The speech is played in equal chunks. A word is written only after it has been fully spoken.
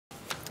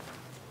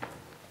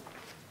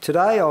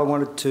Today I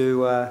wanted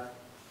to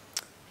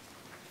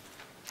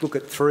look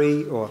at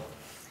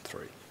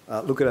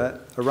look at a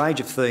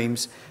range of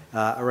themes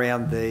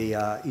around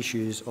the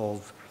issues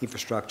of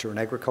infrastructure and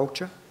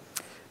agriculture.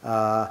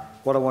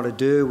 What I want to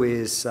do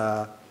is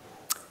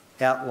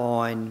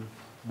outline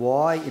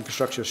why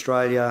Infrastructure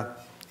Australia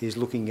is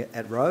looking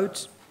at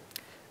roads,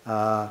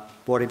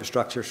 what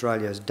Infrastructure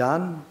Australia has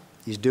done,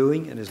 is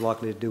doing and is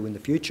likely to do in the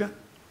future,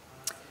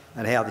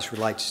 and how this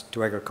relates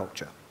to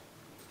agriculture.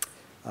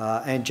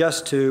 And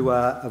just to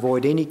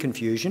avoid any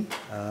confusion,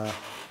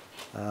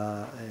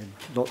 and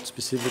not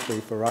specifically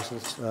for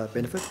Russell's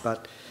benefit,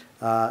 but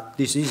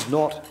this is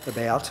not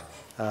about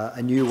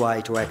a new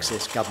way to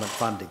access government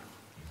funding.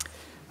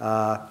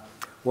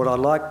 What I'd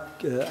like,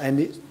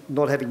 and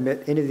not having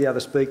met any of the other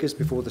speakers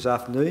before this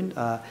afternoon,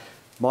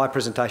 my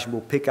presentation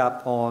will pick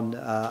up on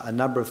a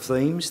number of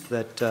themes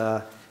that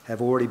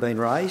have already been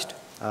raised.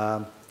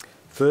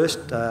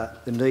 First, the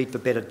need for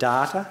better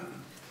data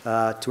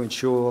to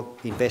ensure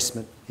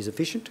investment is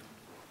efficient.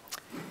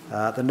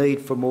 The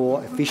need for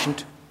more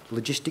efficient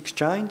logistics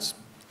chains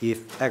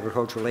if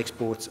agricultural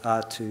exports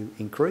are to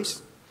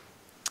increase.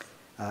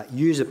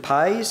 User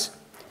pays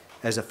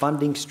as a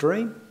funding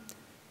stream,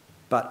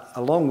 but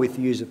along with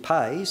user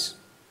pays,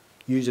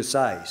 user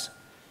says.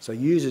 So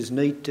users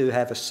need to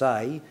have a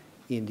say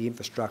in the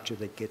infrastructure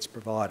that gets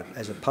provided,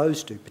 as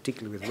opposed to,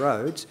 particularly with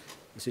roads,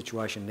 the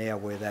situation now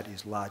where that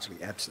is largely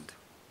absent.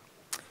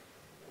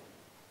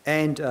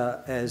 And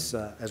as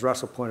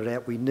Russell pointed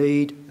out, we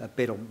need a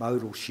better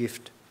modal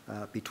shift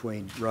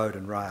between road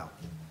and rail.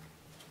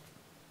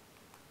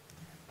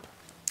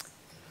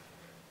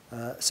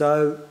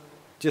 So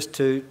just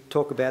to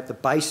talk about the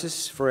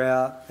basis for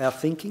our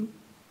thinking,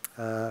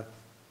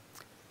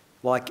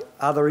 like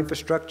other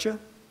infrastructure,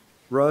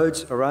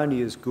 roads are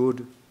only as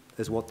good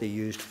as what they're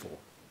used for.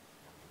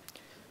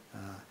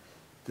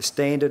 The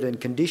standard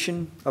and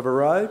condition of a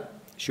road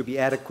should be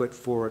adequate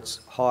for its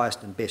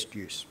highest and best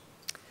use.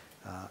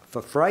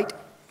 For freight,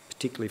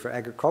 particularly for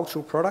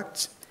agricultural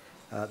products,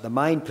 the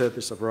main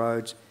purpose of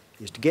roads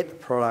is to get the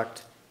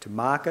product to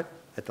market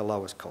at the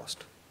lowest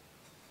cost.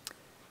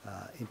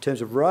 In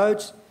terms of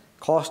roads,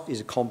 cost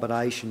is a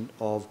combination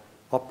of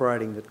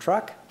operating the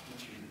truck,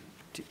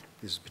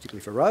 this is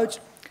particularly for roads,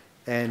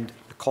 and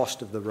the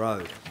cost of the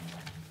road.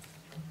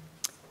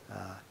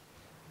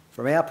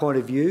 From our point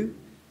of view,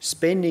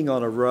 spending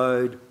on a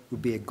road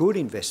would be a good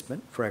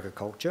investment for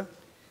agriculture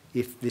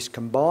if this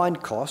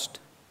combined cost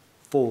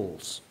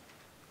falls,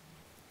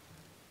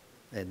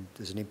 and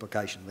there's an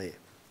implication there.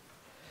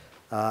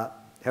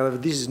 However,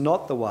 this is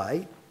not the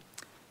way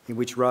in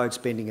which road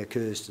spending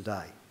occurs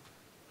today.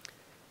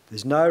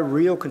 There's no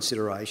real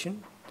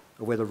consideration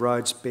of whether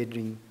road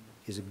spending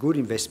is a good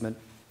investment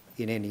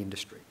in any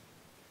industry.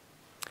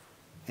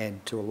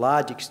 And to a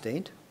large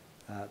extent,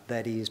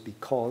 that is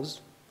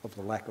because of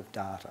the lack of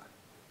data.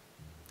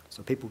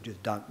 So people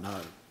just don't know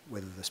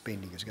whether the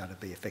spending is going to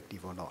be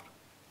effective or not.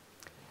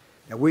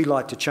 Now, we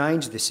like to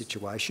change this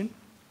situation.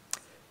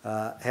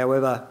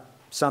 However,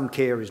 some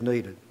care is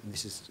needed, and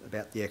this is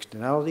about the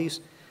externalities,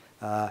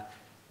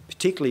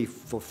 particularly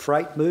for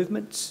freight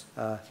movements.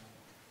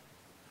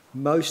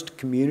 Most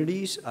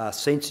communities are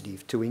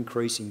sensitive to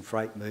increasing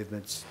freight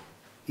movements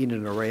in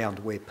and around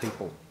where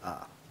people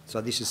are.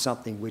 So this is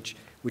something which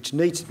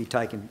needs to be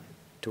taken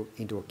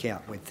into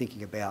account when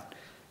thinking about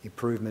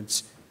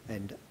improvements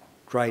and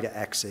greater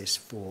access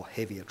for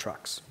heavier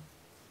trucks.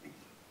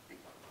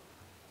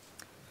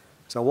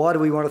 So why do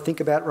we want to think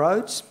about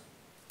roads?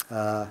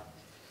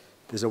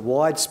 There's a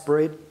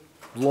widespread,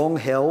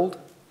 long-held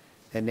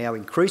and now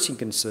increasing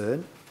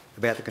concern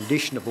about the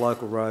condition of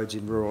local roads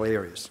in rural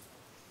areas.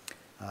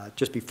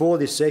 Just before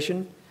this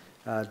session,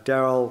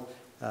 Darryl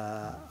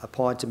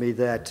opined to me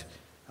that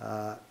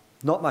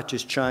not much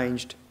has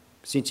changed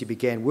since he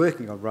began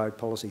working on road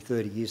policy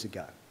 30 years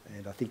ago.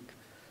 And I think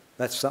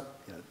that's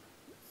something,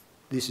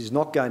 this is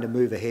not going to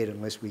move ahead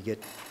unless we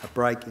get a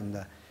break in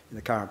the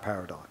current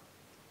paradigm.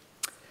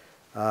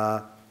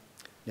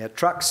 Now,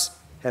 trucks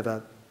have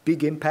a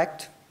big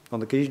impact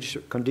on the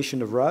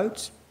condition of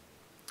roads.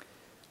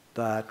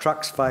 The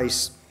trucks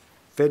face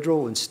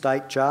federal and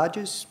state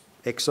charges,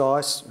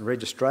 excise and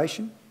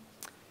registration,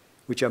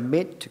 which are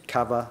meant to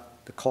cover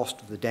the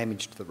cost of the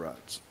damage to the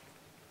roads.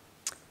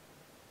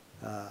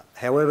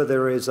 However,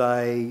 there is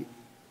a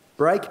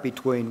break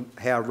between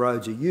how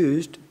roads are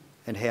used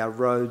and how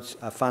roads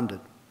are funded.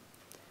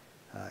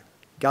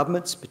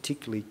 Governments,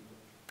 particularly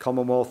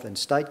Commonwealth and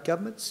state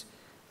governments,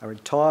 are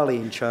entirely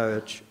in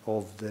charge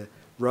of the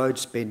road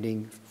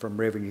spending from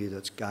revenue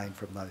that's gained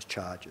from those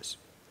charges.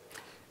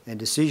 And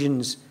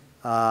decisions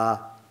are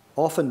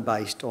often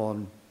based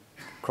on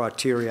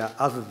criteria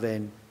other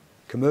than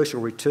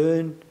commercial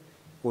return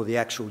or the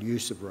actual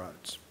use of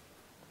roads.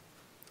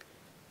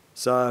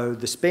 So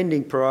the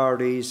spending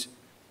priorities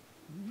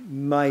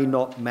may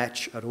not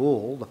match at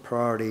all the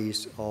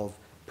priorities of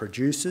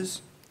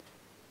producers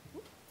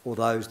or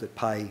those that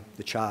pay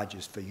the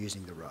charges for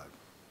using the road.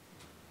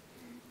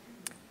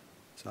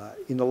 So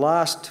in the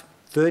last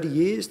 30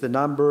 years, the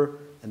number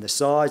and the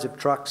size of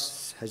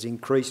trucks has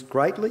increased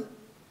greatly,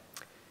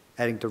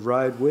 adding to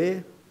road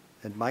wear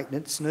and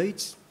maintenance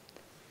needs,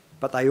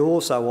 but they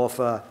also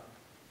offer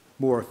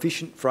more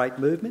efficient freight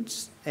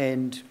movements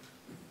and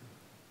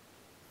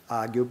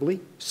arguably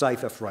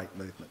safer freight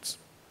movements.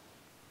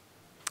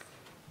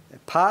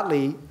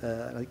 Partly,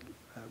 I think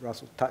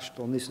Russell touched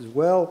on this as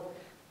well,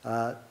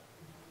 the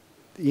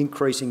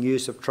increasing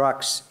use of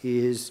trucks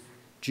is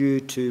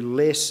due to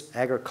less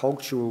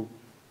agricultural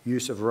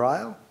use of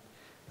rail,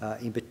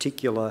 in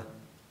particular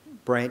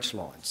branch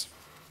lines.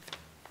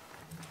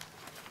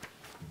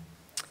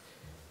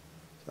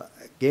 So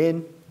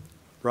again,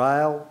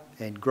 rail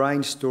and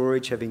grain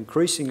storage have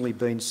increasingly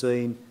been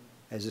seen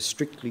as a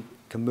strictly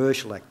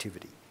commercial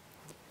activity.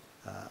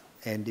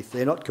 And if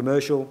they're not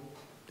commercial,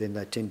 then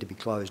they tend to be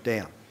closed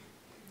down.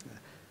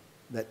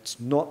 That's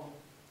not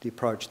the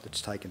approach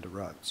that's taken to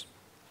roads.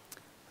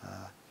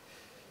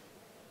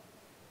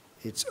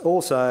 It's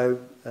also,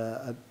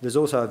 there's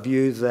also a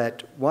view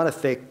that one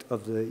effect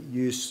of the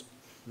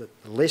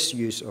less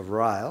use of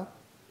rail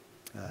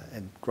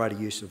and greater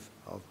use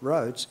of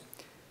roads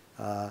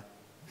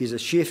is a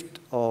shift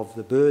of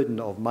the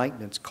burden of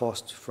maintenance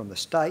costs from the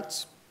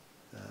states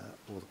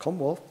or the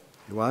Commonwealth,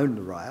 who own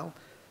the rail,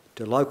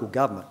 to local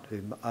government,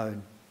 who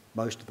own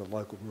most of the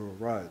local rural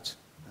roads.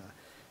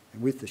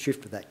 And with the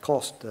shift of that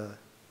cost,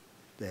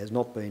 there has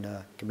not been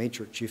a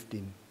commensurate shift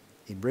in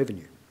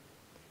revenue.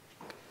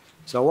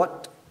 So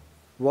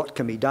what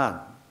can be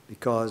done?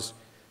 Because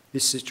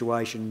this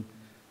situation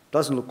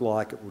doesn't look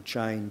like it will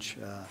change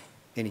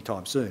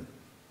anytime soon.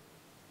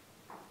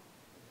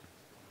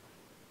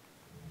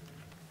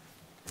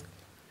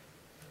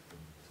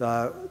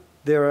 So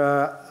there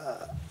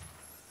are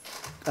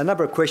a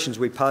number of questions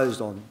we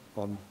posed on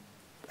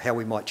how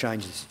we might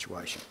change the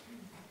situation.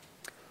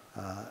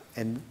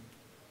 And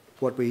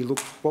what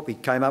we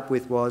came up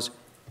with was,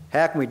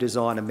 how can we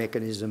design a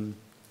mechanism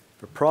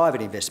for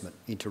private investment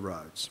into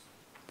roads,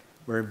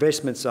 where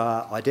investments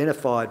are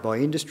identified by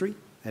industry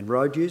and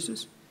road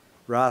users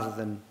rather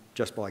than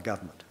just by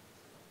government.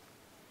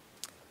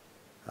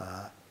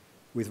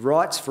 With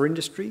rights for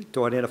industry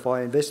to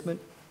identify investment,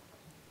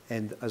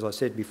 and as I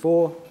said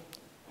before,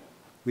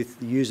 with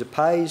the user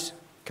pays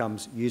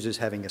comes users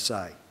having a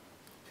say,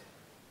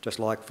 just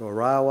like for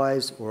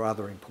railways or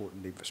other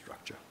important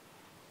infrastructure.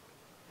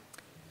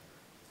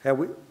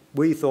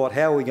 We thought,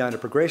 how are we going to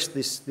progress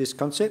this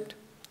concept?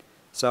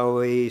 So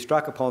we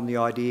struck upon the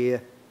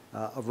idea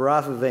of,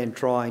 rather than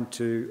trying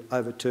to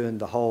overturn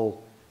the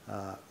whole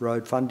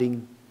road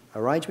funding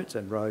arrangements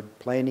and road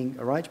planning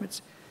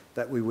arrangements,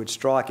 that we would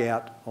strike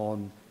out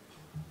on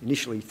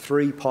initially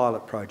 3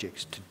 pilot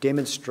projects to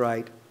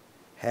demonstrate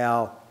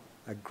how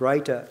a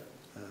greater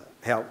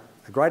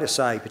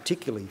say,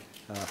 particularly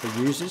for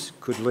users,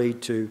 could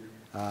lead to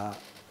a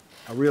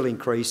real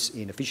increase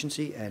in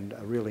efficiency and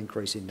a real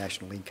increase in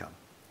national income.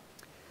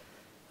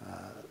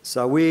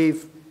 So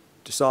we've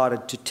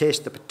decided to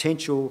test the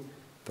potential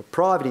for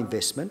private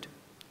investment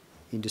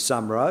into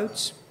some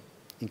roads,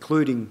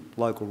 including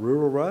local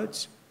rural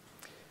roads,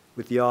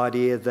 with the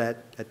idea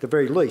that, at the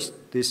very least,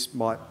 this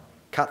might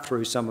cut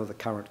through some of the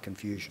current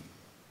confusion.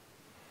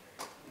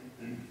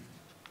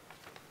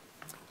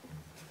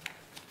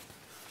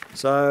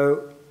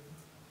 So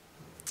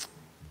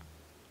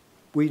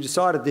we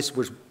decided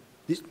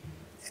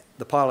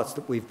the pilots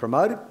that we've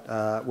promoted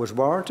was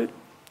warranted,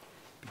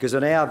 because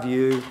in our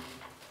view,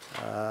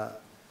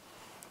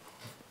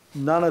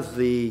 none of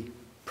the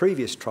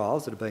previous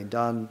trials that have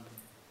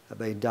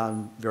been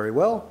done very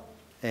well,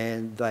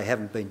 and they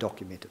haven't been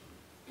documented.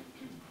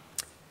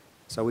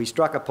 So we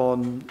struck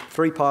upon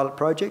 3 pilot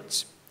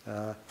projects.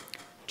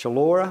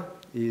 Chullora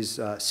is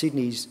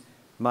Sydney's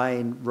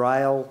main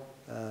rail,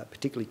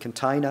 particularly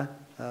container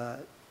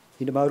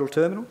intermodal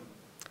terminal.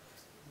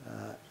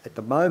 At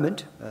the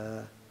moment,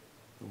 or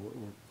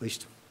at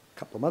least a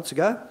couple of months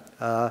ago,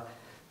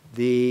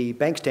 the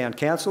Bankstown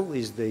Council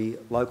is the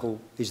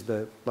local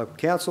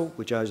council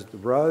which owns the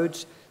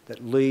roads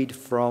that lead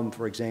from,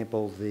 for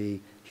example, the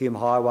Hume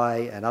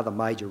Highway and other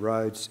major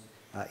roads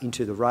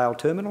into the rail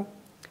terminal.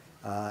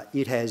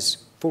 It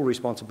has full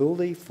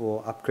responsibility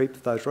for upkeep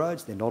of those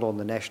roads. They're not on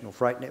the national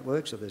freight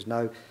network, so there's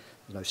no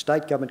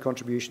state government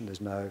contribution,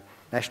 there's no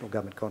national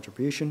government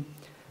contribution.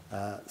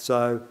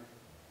 So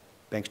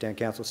Bankstown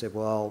Council said,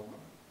 well,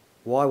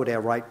 why would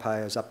our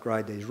ratepayers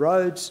upgrade these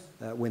roads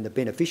when the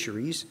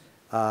beneficiaries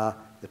are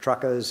the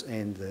truckers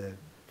and the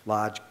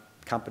large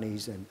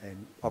companies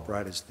and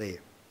operators there?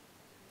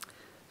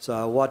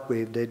 So what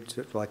we did,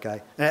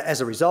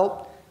 as a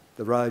result,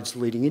 the roads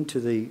leading into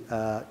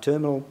the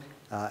terminal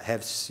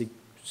have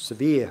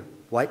severe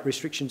weight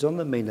restrictions on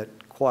them, mean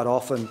that quite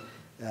often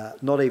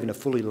not even a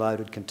fully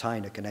loaded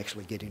container can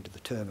actually get into the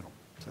terminal.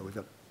 So we've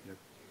got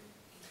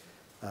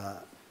a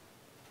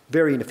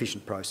very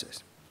inefficient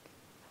process.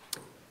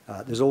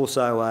 There's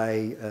also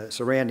a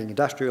surrounding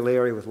industrial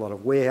area with a lot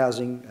of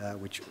warehousing,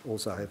 which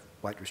also have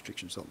weight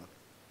restrictions on them.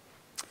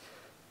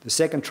 The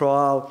second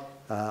trial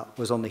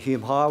was on the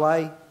Hume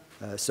Highway,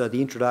 so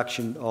the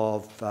introduction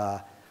of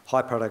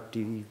high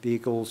productivity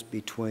vehicles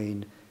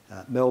between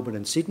Melbourne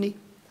and Sydney.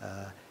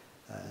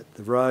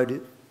 The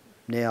road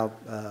now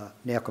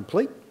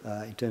complete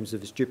in terms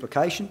of its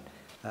duplication,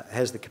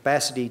 has the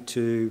capacity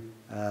to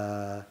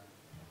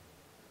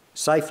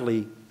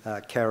safely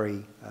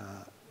carry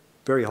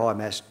very high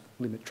mass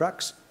limit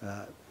trucks,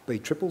 B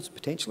triples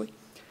potentially,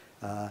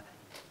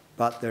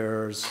 but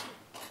there's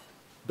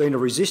been a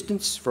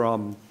resistance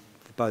from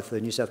both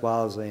the New South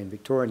Wales and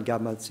Victorian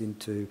governments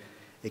into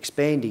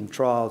expanding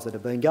trials that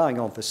have been going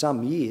on for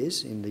some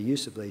years in the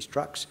use of these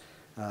trucks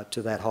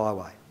to that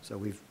highway. So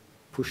we've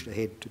pushed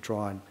ahead to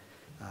try and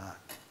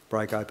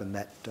break open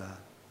that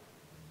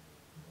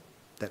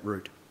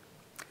route.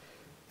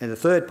 And the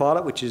third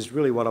pilot, which is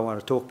really what I want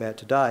to talk about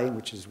today, and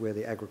which is where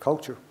the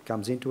agriculture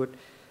comes into it,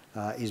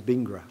 is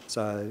Bingra.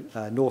 So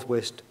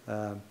northwest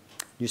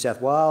New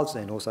South Wales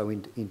and also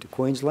into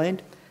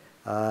Queensland.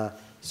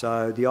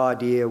 So the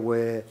idea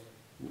where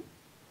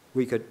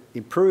we could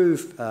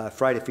improve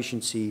freight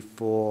efficiency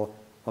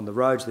on the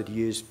roads that are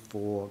used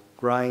for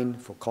grain,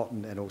 for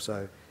cotton, and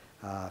also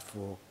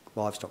for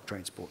livestock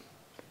transport.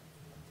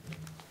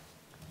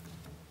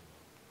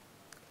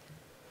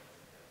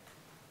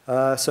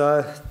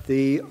 So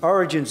the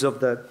origins of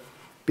the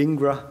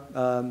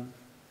Bingra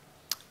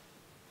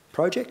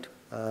project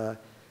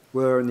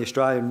were in the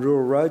Australian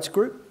Rural Roads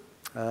Group,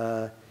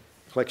 a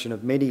collection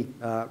of many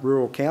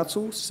rural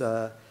councils.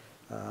 The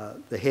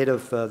head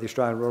of the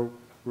Australian Rural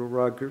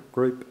Road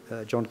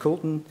Group, John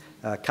Coulton,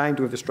 came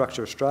to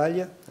Infrastructure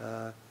Australia.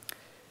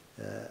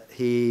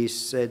 He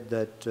said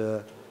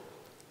that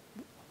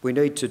we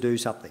need to do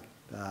something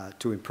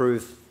to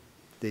improve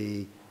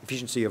the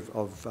efficiency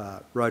of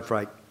road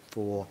freight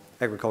for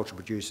agricultural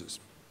producers.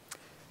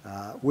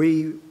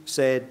 We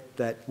said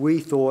that we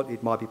thought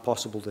it might be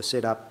possible to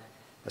set up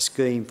a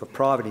scheme for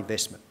private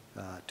investment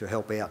to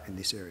help out in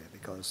this area,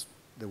 because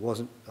there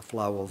wasn't a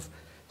flow of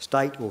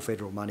state or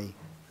federal money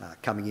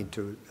coming in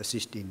to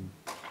assist in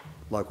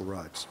local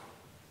roads.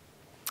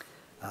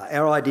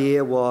 Our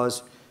idea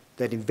was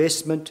that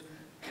investment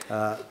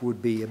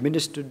would be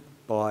administered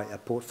by a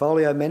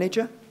portfolio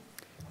manager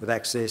with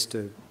access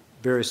to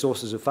various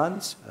sources of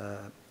funds.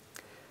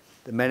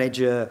 The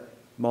manager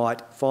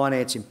might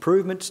finance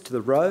improvements to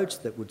the roads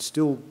that would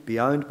still be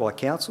owned by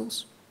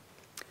councils.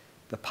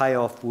 The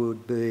payoff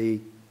would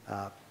be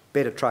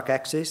better truck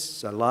access,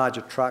 so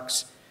larger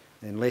trucks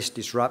and less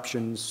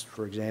disruptions,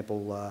 for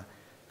example,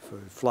 for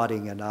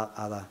flooding and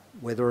other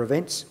weather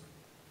events.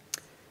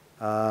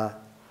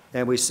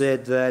 And we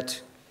said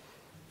that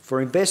for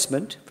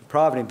investment, for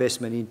private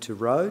investment into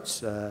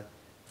roads,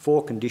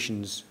 4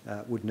 conditions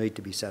would need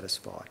to be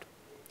satisfied.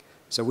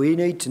 So we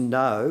need to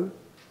know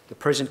the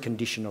present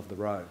condition of the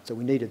road. So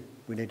we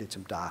needed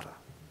some data.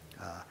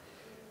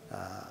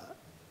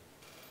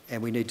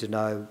 And we need to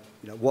know,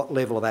 what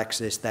level of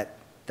access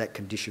that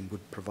condition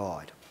would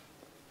provide.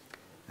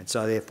 And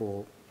so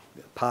therefore,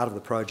 part of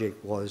the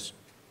project was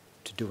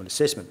to do an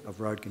assessment of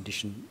road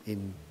condition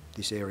in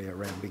this area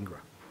around Bingra.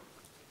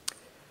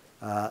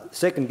 The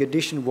second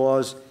condition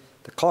was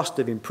the cost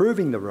of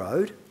improving the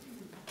road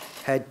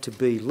had to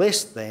be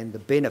less than the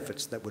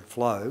benefits that would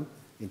flow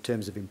in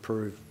terms of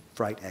improved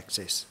freight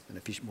access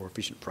and more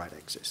efficient freight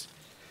access.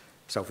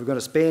 So if we're going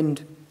to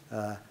spend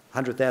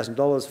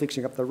 $100,000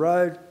 fixing up the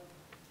road,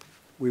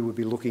 we would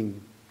be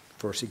looking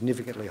for a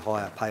significantly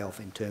higher payoff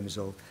in terms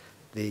of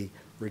the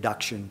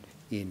reduction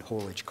in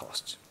haulage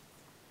costs.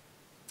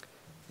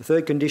 The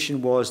third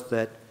condition was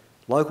that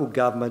local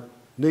government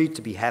need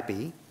to be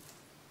happy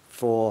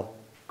for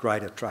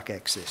greater truck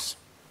access,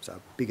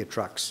 so bigger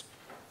trucks,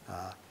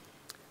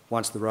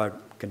 once the road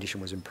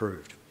condition was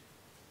improved.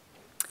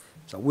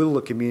 So will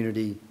the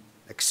community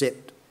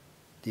accept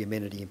the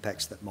amenity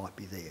impacts that might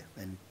be there?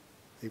 And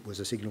it was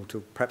a signal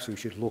to perhaps we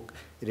should look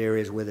at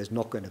areas where there's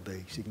not going to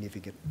be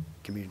significant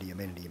community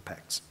amenity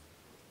impacts.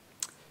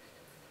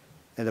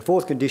 And the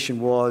fourth condition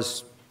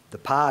was the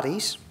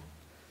parties,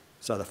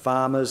 so the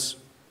farmers,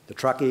 the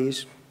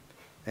truckies,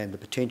 and the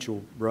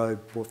potential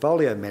road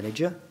portfolio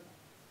manager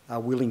are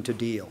willing to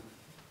deal,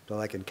 so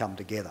they can come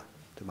together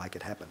to make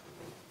it happen.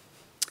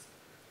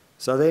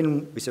 So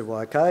then we said, well,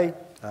 okay,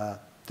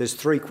 there's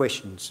 3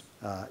 questions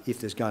if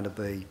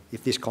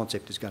this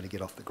concept is going to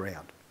get off the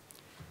ground.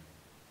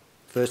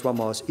 First one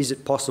was, is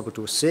it possible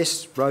to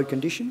assess road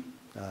condition?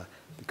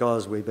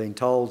 Because we've been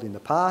told in the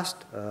past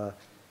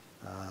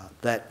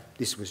that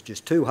this was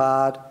just too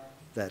hard,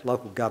 that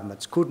local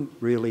governments couldn't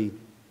really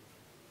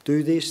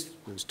do this.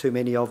 There was too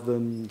many of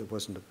them. There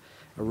wasn't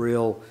a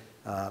real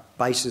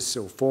basis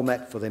or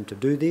format for them to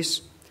do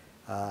this.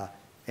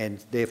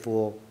 And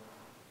therefore,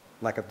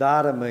 lack of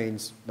data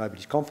means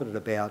nobody's confident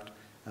about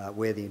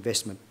where the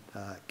investment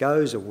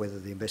goes or whether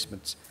the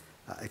investment's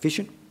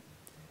efficient.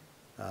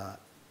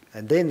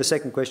 And then the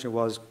second question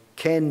was,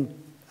 can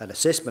an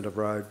assessment of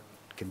road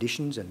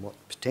conditions and what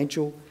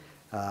potential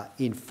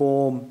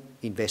inform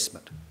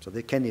investment? So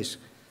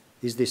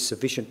is this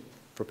sufficient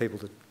for people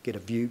to get a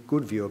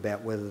good view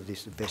about whether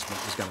this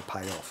investment is going to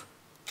pay off?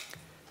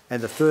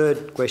 And the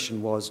third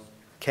question was,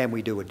 can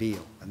we do a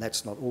deal? And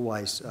that's not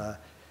always,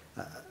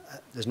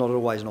 there's not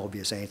always an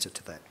obvious answer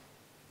to that.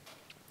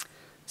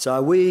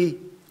 So we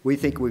we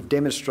think we've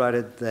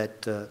demonstrated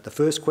that the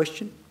first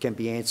question can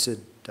be answered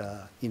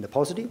in the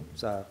positive.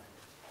 So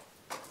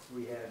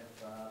we have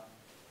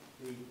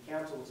the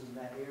councils in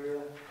that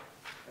area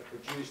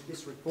have produced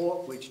this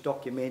report, which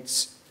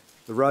documents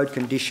the road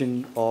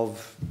condition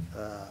of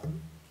a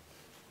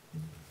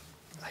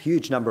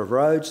huge number of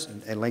roads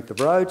and length of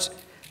roads.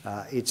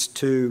 It's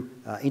to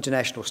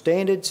international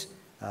standards.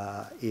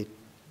 It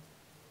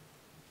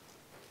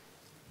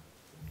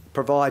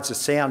provides a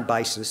sound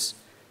basis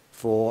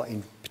for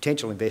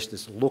potential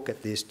investors to look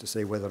at this to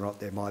see whether or not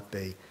there might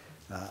be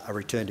a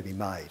return to be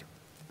made.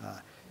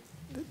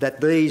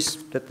 That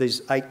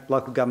these 8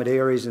 local government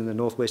areas in the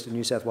northwest of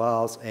New South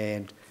Wales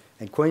and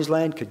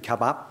Queensland could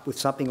come up with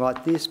something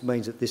like this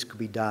means that this could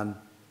be done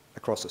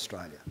across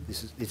Australia.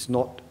 It's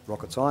not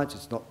rocket science,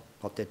 it's not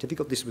that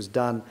difficult. This was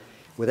done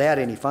without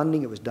any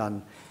funding. It was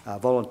done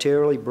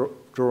voluntarily,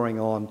 drawing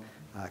on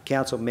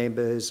council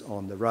members,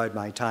 on the road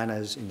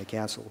maintainers in the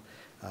council,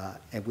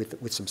 and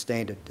with some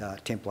standard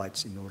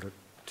templates in order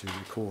to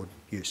record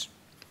use.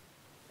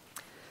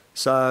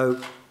 So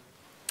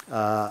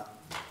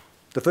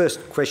the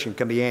first question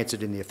can be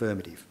answered in the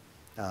affirmative,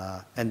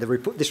 and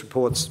this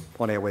report's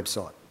on our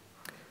website,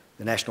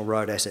 the National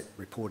Road Asset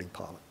Reporting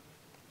Pilot.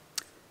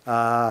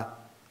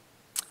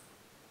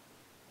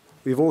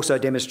 We've also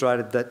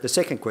demonstrated that the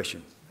second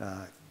question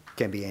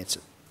can be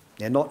answered.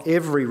 Now, not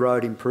every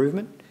road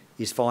improvement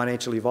is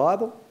financially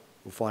viable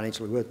or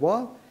financially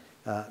worthwhile,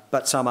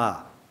 but some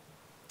are.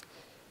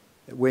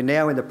 We're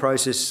now in the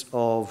process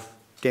of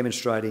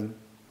demonstrating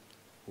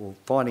or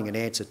finding an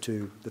answer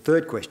to the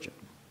third question.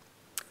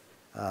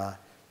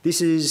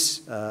 This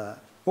is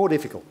more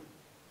difficult.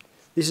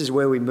 This is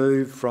where we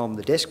move from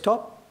the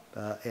desktop,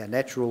 our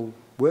natural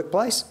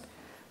workplace,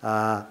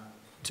 to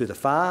the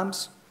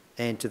farms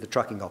and to the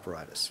trucking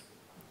operators,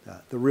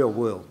 the real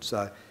world.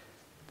 So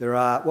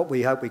what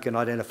we hope we can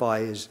identify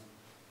is,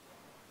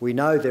 we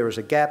know there is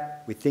a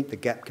gap. We think the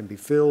gap can be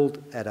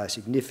filled at a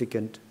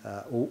significant,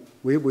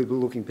 we'll be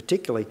looking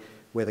particularly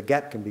where the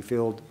gap can be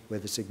filled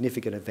with a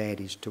significant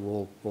advantage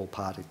to all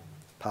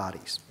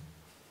parties.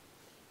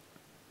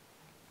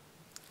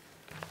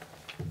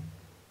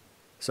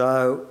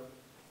 So,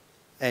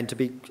 and to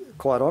be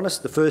quite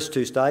honest, the first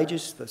 2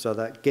 stages, so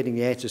that getting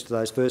the answers to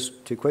those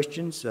first 2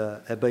 questions,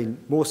 have been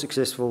more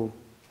successful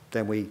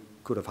than we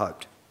could have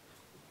hoped.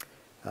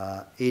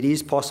 It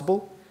is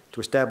possible to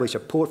establish a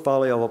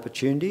portfolio of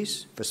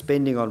opportunities for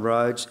spending on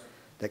roads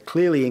that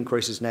clearly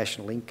increases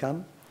national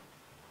income,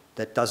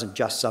 that doesn't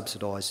just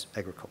subsidise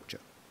agriculture.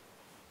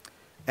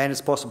 And it's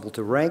possible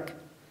to rank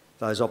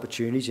those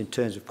opportunities in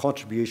terms of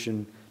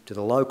contribution to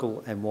the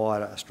local and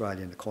wider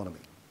Australian economy.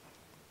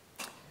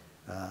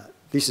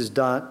 This has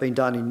been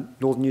done in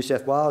northern New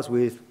South Wales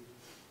with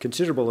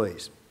considerable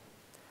ease.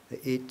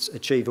 It's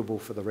achievable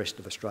for the rest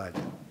of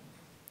Australia.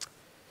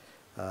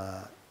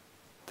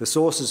 The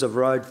sources of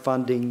road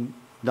funding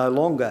no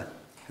longer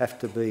have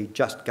to be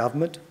just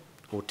government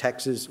or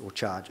taxes or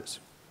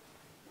charges.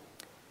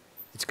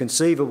 It's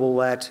conceivable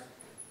that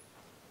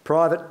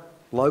private,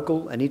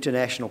 local and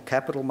international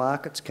capital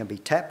markets can be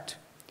tapped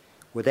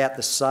without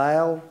the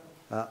sale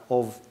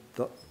of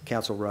the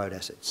council road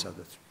assets, so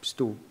they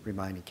still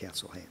remain in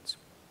council hands.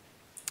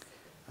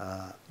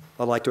 I'd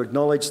like to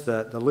acknowledge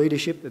the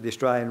leadership of the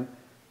Australian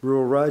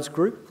Rural Roads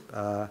Group,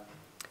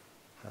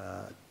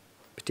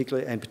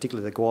 particularly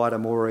the Gwydir,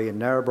 Moree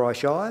and Narrabri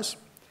Shires,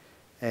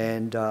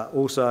 and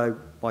also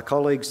my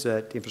colleagues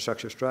at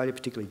Infrastructure Australia,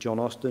 particularly John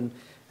Austin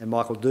and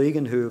Michael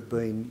Deegan, who have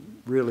been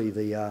really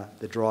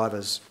the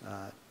drivers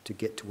to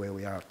get to where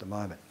we are at the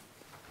moment.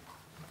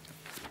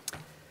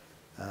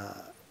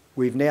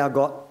 We've now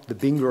got the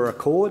Bingra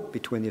Accord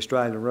between the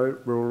Australian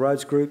Rural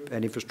Roads Group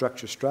and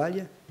Infrastructure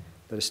Australia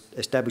that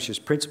establishes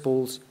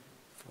principles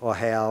for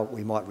how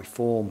we might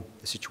reform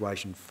the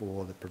situation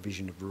for the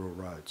provision of rural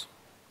roads.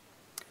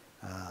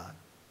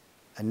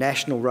 A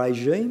national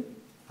regime,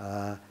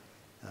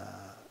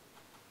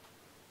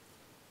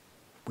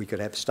 we could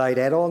have state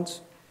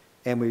add-ons,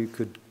 and we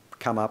could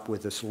come up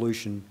with a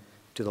solution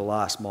to the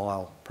last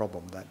mile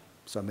problem that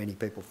so many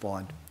people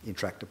find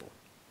intractable.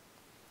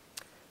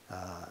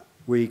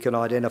 We can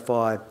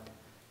identify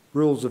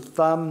rules of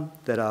thumb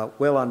that are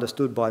well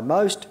understood by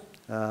most,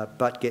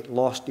 but get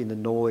lost in the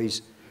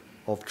noise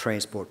of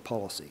transport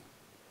policy.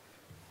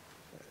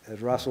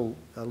 As Russell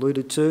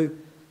alluded to,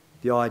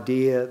 the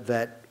idea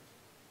that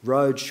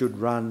roads should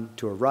run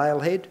to a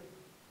railhead,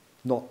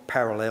 not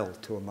parallel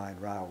to a main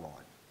rail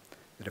line.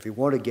 That if we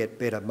want to get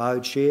better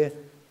mode share,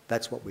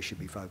 that's what we should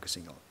be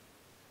focusing on.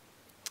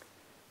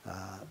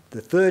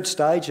 The third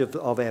stage of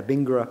our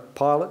Bingra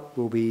pilot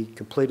will be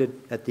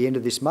completed at the end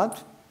of this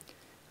month.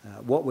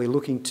 What we're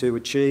looking to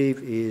achieve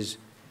is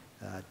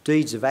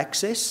deeds of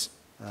access,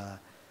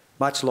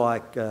 much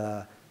like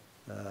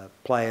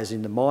players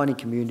in the mining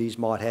communities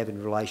might have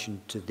in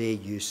relation to their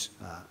use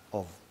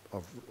of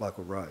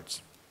local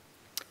roads.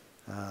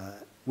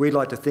 We'd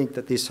like to think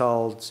that this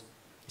holds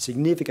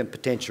significant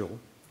potential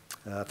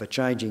for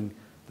changing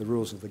the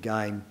rules of the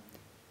game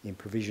in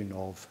provision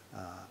of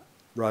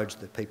roads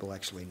that people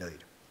actually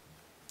need.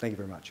 Thank you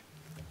very much.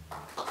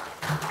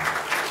 you.